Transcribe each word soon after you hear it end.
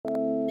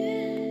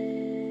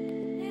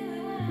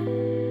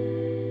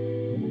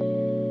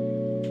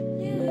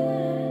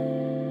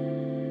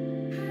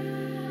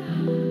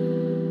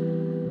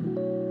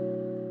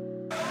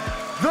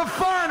The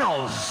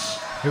finals.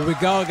 Here we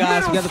go,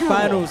 guys. We got the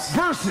finals.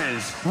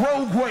 Versus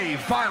Rogue Wave.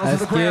 Finals of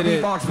the Grand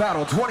BEATBOX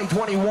Battle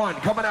 2021.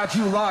 Coming at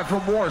you live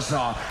from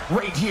Warsaw.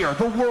 Right here,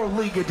 the World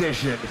League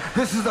Edition.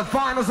 This is the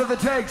finals of the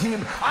tag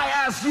team. I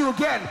ask you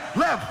again,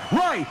 left,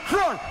 right,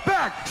 front,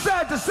 back,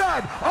 side to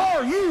side.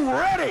 Are you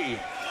ready?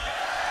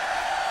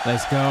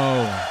 Let's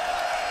go.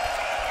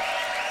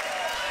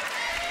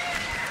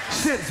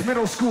 Since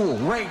middle school,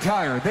 ranked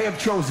higher, they have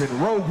chosen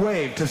Rogue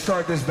Wave to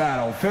start this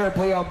battle. Fair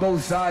play on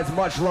both sides,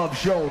 much love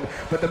shown,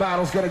 but the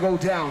battle's gonna go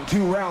down.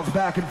 2 rounds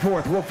back and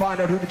forth. We'll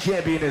find out who the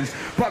champion is.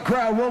 But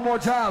crowd, one more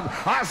time.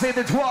 I say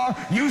the twa,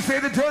 you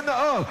say the turn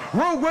the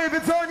Rogue Wave,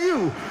 it's on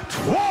you.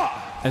 Twa!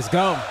 Let's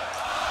go.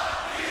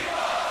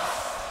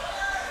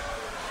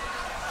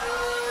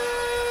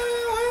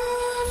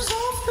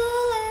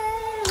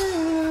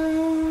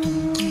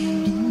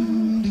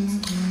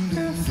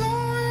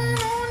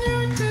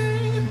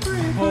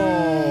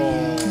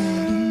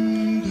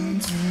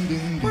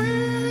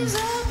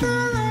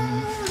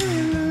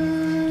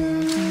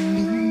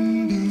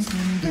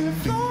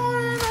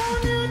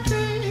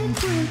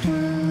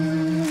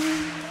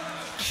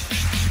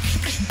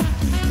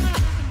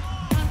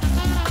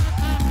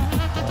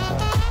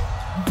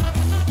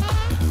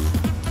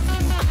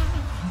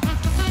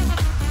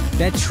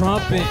 That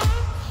trumpet,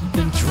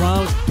 them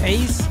drums,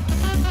 bass.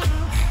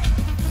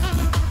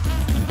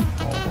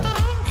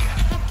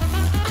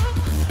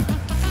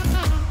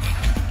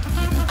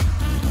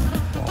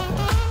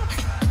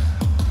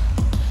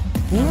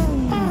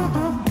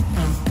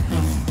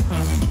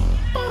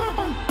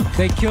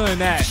 They killing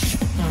that.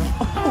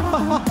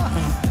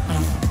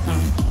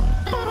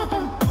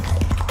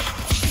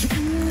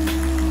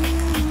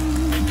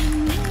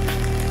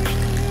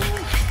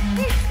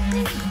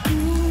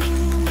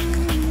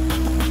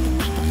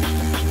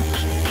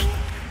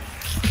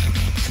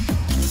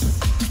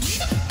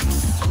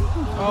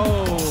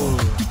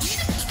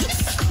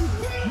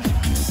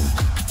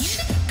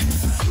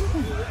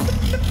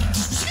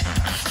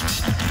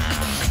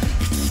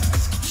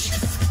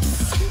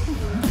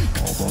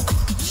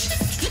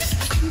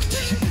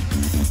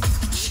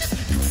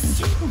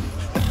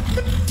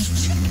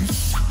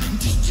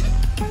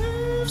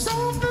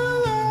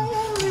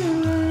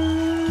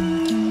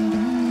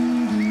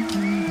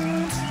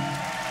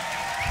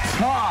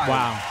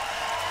 Wow.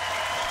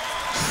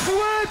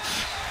 Switch!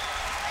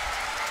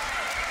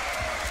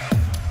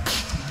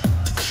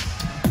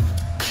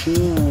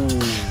 Ooh.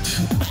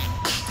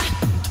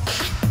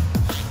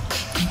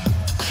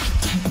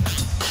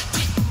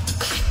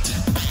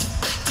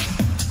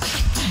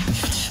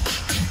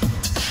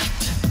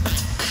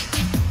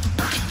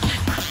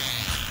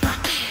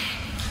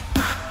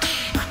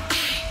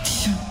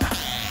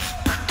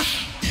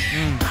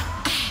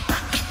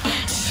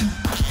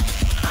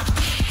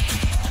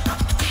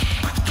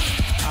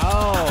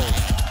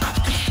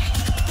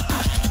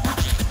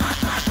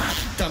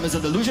 Time is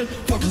an illusion,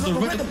 focus on the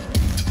rhythm.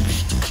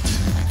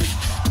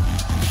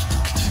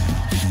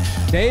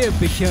 They have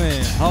been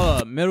killing.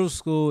 Hold up, middle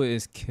school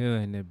is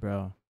killing it,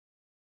 bro.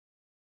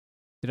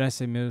 Did I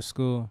say middle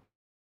school?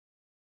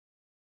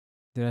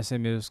 Did I say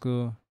middle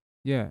school?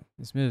 Yeah,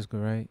 it's middle school,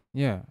 right?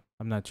 Yeah,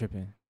 I'm not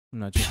tripping. I'm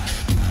not tripping.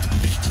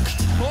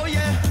 Oh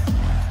yeah.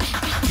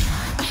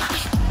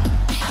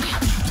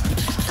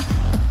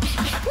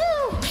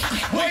 Woo!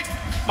 Wait,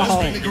 let's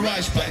bring the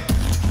garage back.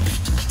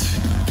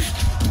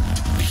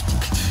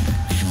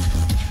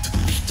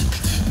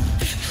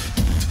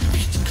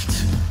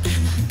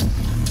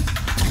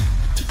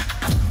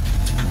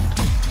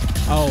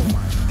 Oh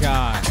my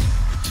God.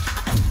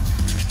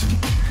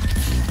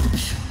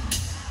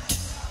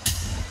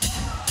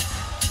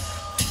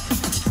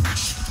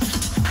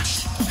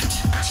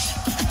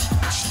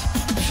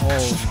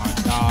 Oh my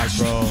God,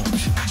 bro.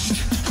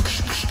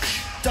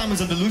 Time is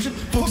an illusion,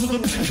 focus on the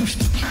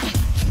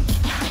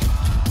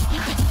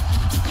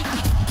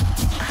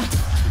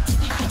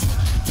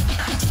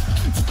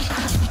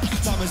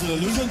Time is an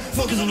illusion,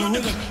 focus on the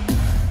rhythm.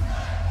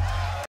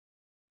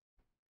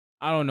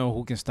 I don't know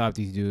who can stop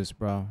these dudes,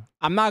 bro.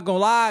 I'm not gonna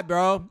lie,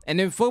 bro. And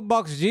then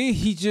BEATBOX G,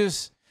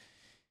 he's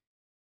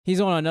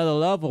on another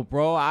level,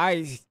 bro.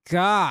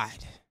 God.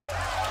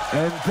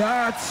 And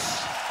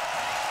that's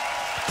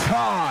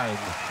time.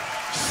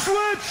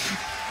 Switch!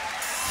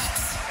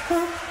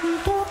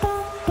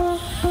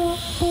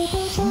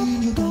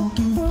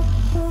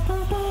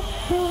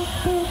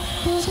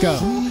 Let's go.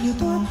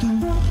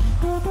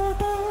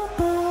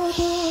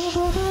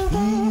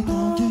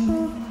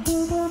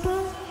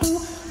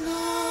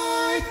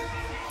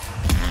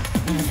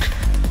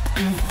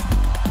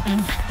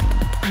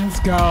 Let's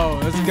go.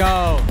 Let's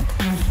go.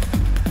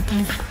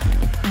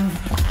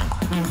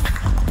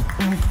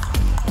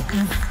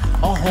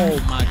 Oh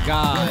my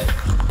God.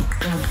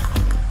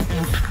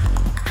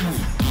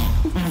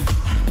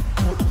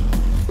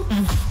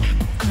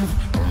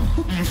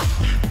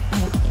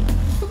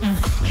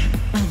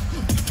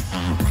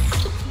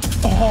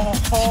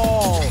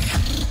 Oh.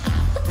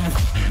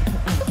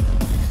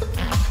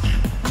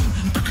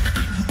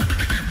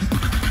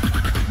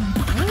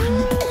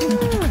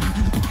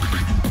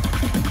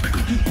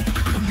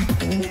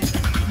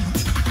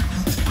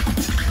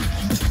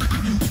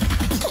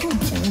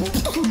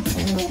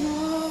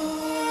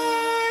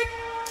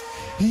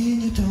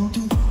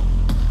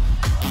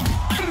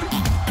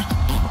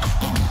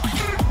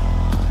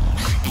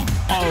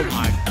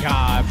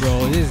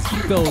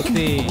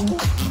 filthy.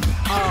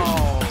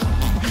 Oh.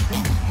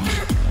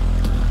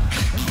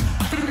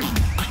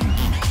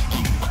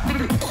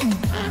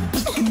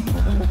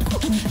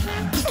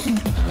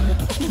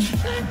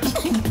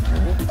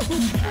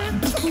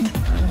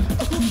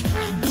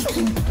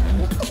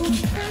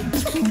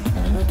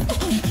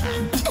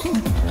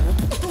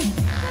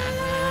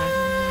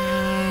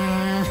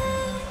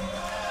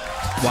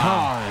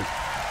 Wow.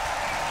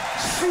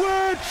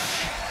 Switch.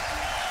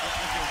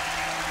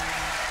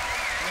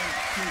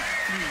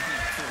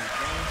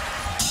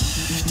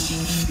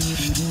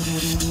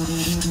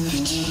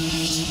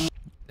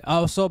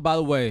 Also, by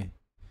the way,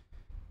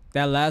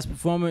 that last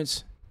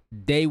performance,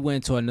 they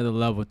went to another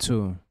level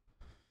too.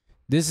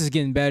 This is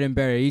getting better and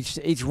better.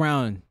 Each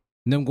round,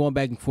 them going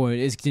back and forth,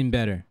 it's getting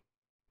better.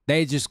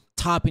 They just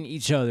topping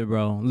each other,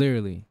 bro.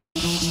 Literally.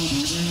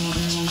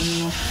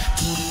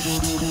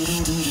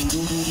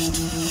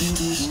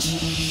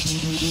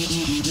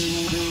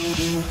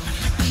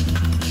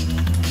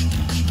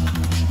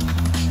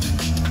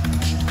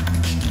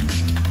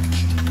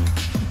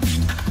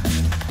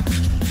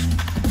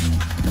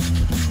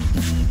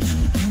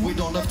 We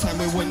don't have time,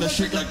 we win the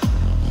shit like.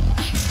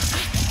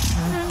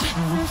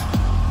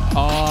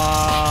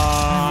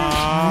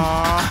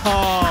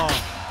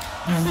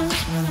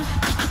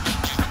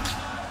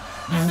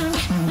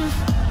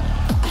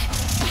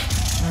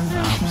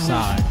 I'm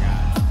sorry, guys.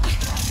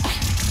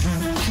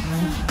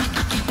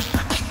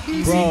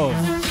 Bro.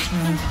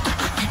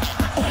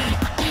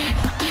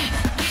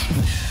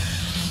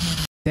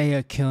 They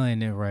are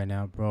killing it right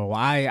now, bro.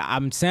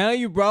 I'm telling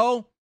you,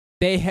 bro.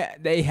 They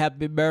have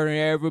been murdering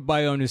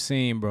everybody on the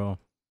scene, bro.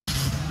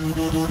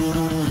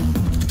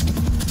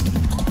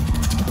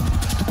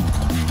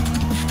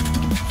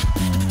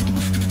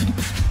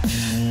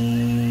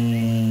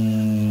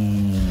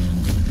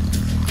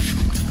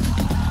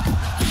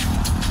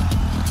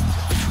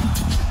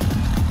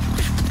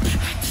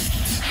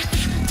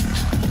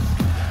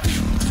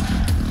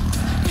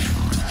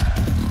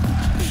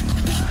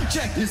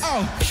 Check this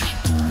out.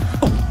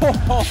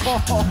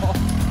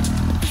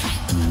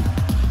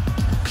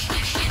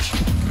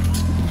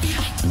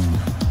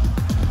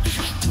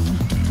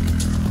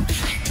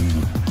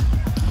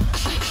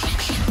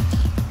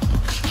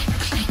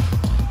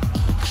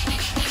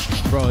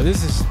 Bro,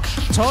 this is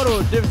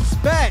total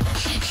disrespect.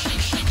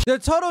 The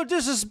total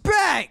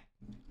disrespect.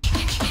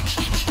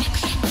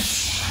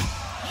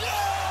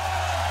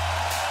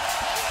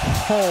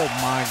 Oh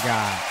my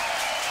God.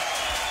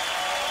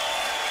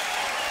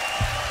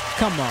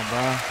 Come on,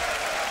 bro.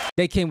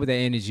 They came with that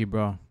energy,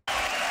 bro.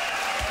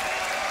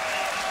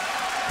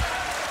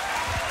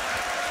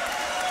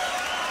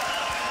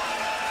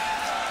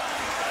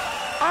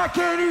 I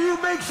can't hear you.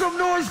 Make some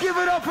noise. Give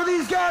it up for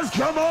these guys.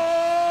 Come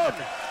on.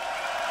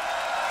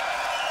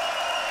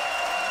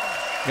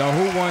 Yo,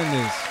 who won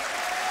this?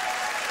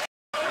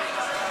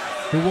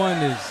 Who won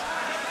this?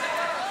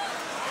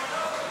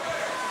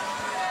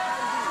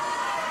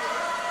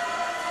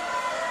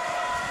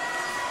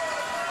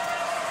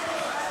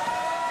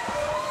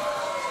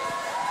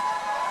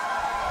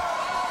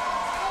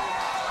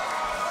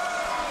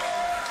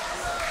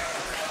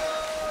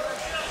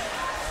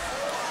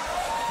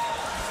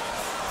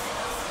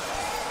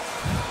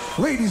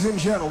 Ladies and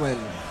gentlemen,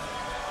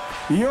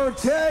 your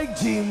tag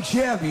team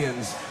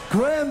champions,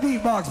 Grand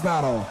Beatbox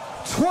Battle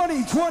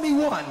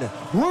 2021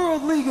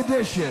 World League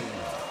Edition.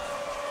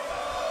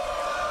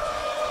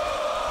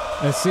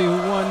 Let's see who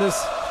won this.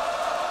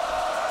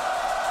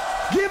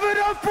 Give it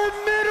up for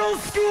middle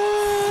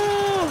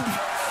school!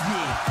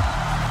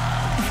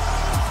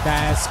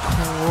 That's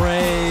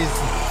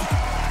crazy.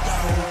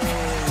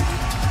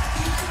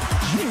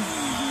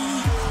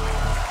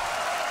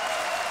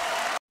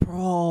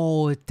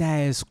 Bro, that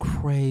is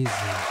crazy.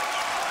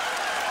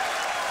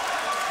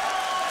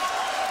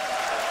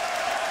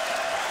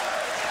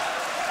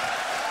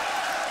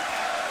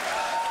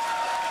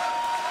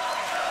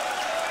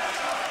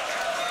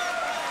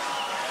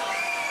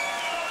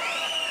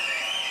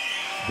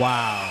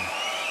 Wow.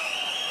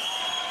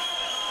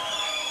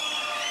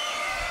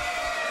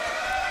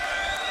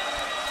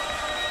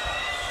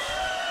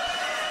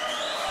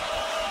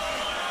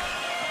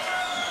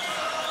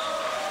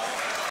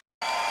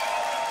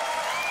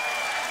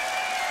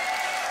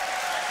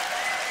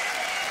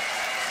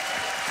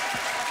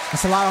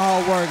 It's a lot of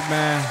hard work,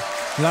 man.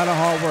 A lot of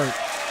hard work.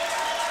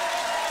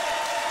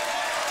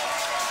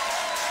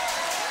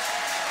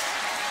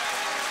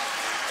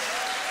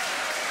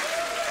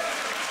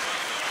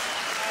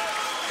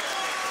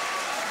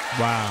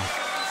 Wow.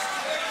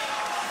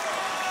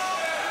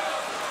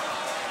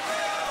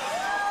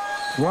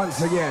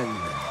 Once again.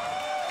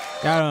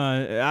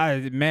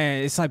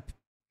 Man, it's like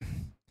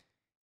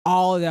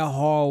all that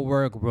hard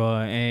work, bro,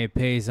 and it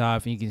pays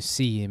off. And you can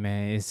see it,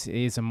 man. It's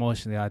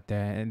emotionally out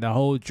there, and the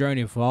whole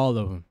journey for all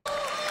of them.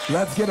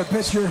 Let's get a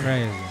picture.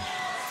 Crazy.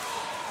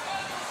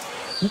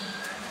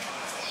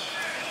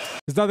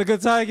 It's not a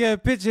good time to get a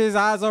picture. His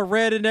eyes are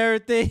red and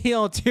everything. He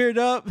all teared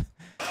up.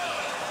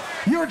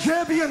 Your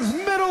champions,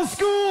 middle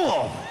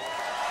school.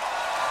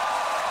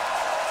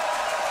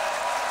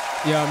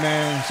 Yeah,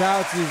 man.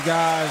 Shout out to these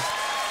guys.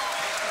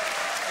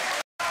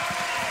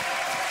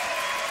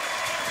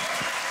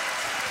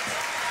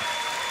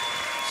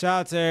 Shout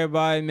out to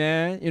everybody,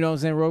 man. You know what I'm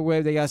saying? Rogue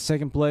Wave, they got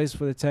second place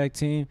for the tag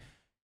team.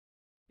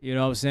 You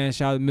know what I'm saying?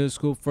 Shout out to middle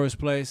school, first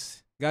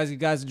place. Guys, if you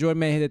guys enjoyed,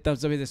 man, hit the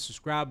thumbs up, hit the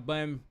subscribe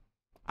button.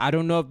 I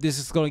don't know if this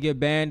is going to get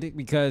banned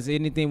because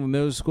anything with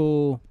middle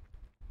school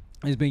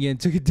has been getting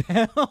taken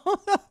down.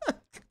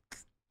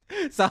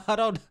 So I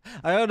don't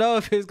know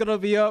if it's going to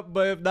be up,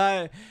 but if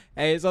not,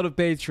 hey, it's on the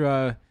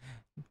Patreon.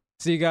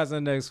 See you guys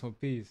on the next one.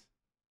 Peace.